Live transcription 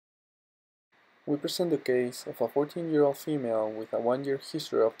We present the case of a 14-year-old female with a 1-year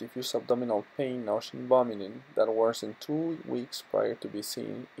history of diffuse abdominal pain, nausea and vomiting that worsened 2 weeks prior to being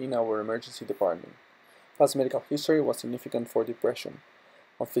seen in our emergency department. Past medical history was significant for depression.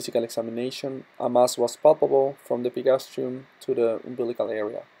 On physical examination, a mass was palpable from the epigastrium to the umbilical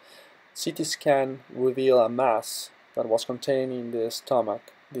area. CT scan revealed a mass that was contained in the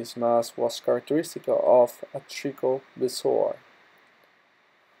stomach. This mass was characteristic of a trichobezoar.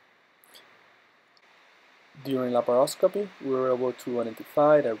 During laparoscopy, we were able to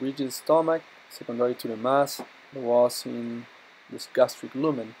identify a rigid stomach secondary to the mass that was in this gastric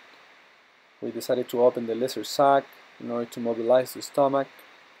lumen. We decided to open the lesser sac in order to mobilize the stomach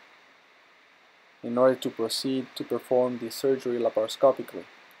in order to proceed to perform the surgery laparoscopically.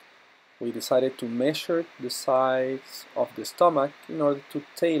 We decided to measure the size of the stomach in order to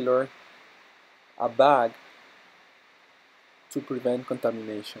tailor a bag to prevent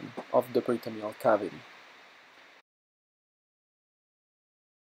contamination of the peritoneal cavity.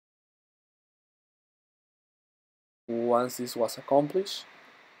 Once this was accomplished,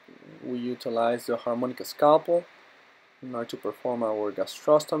 we utilized the harmonic scalpel in order to perform our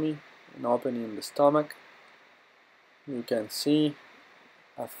gastrostomy and opening the stomach. You can see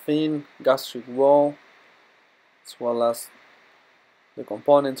a thin gastric wall as well as the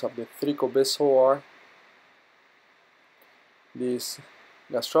components of the trichobezoar. This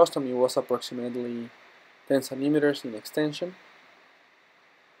gastrostomy was approximately 10 centimeters in extension.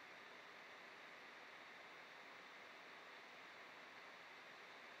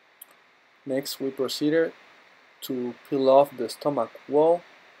 Next, we proceeded to peel off the stomach wall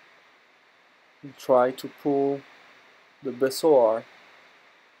and try to pull the bezoar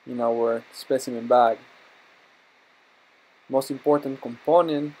in our specimen bag. Most important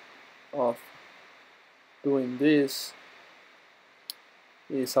component of doing this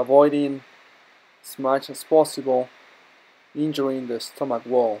is avoiding as much as possible injuring the stomach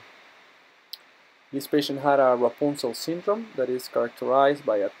wall. This patient had a Rapunzel syndrome that is characterized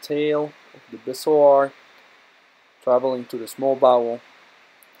by a tail of the bezoar traveling to the small bowel.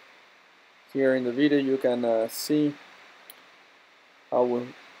 Here in the video you can see how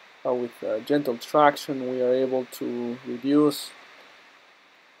with gentle traction we are able to reduce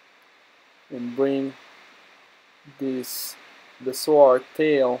and bring this bezoar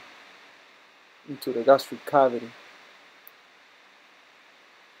tail into the gastric cavity.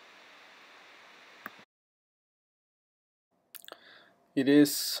 It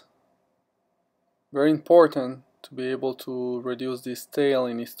is very important to be able to reduce this tail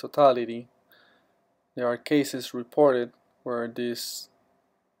in its totality. There are cases reported where this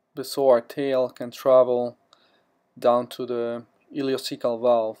bezoar tail can travel down to the ileocecal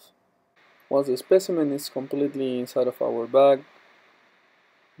valve. Once the specimen is completely inside of our bag,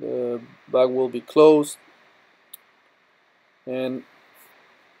 the bag will be closed and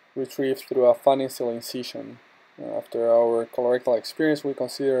retrieved through a funny seal incision. After our colorectal experience, we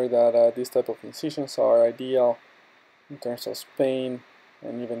consider that these type of incisions are ideal in terms of pain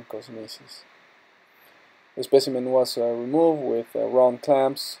and even cosmesis. The specimen was removed with round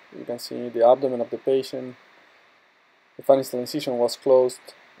clamps. You can see the abdomen of the patient. The funny seal incision was closed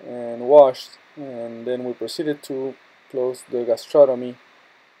and washed, and then we proceeded to close the gastrotomy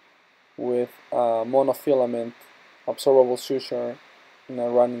with a monofilament absorbable suture in a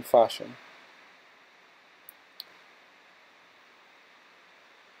running fashion.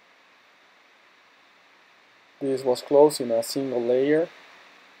 This was closed in a single layer,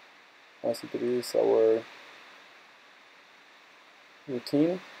 as it is our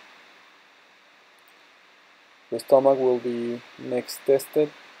routine. The stomach will be next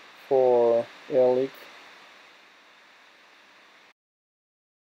tested for air leak.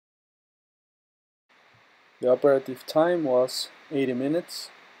 The operative time was 80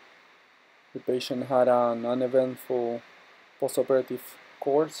 minutes. The patient had an uneventful postoperative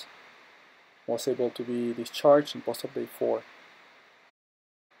course, was able to be discharged in post-op day 4.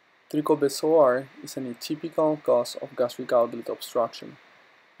 Trichobezoar is an atypical cause of gastric outlet obstruction.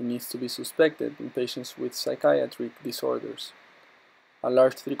 It needs to be suspected in patients with psychiatric disorders. A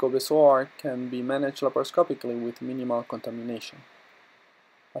large trichobezoar can be managed laparoscopically with minimal contamination.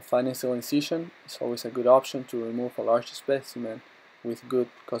 A fine seal incision is always a good option to remove a large specimen with good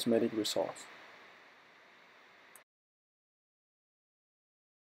cosmetic results.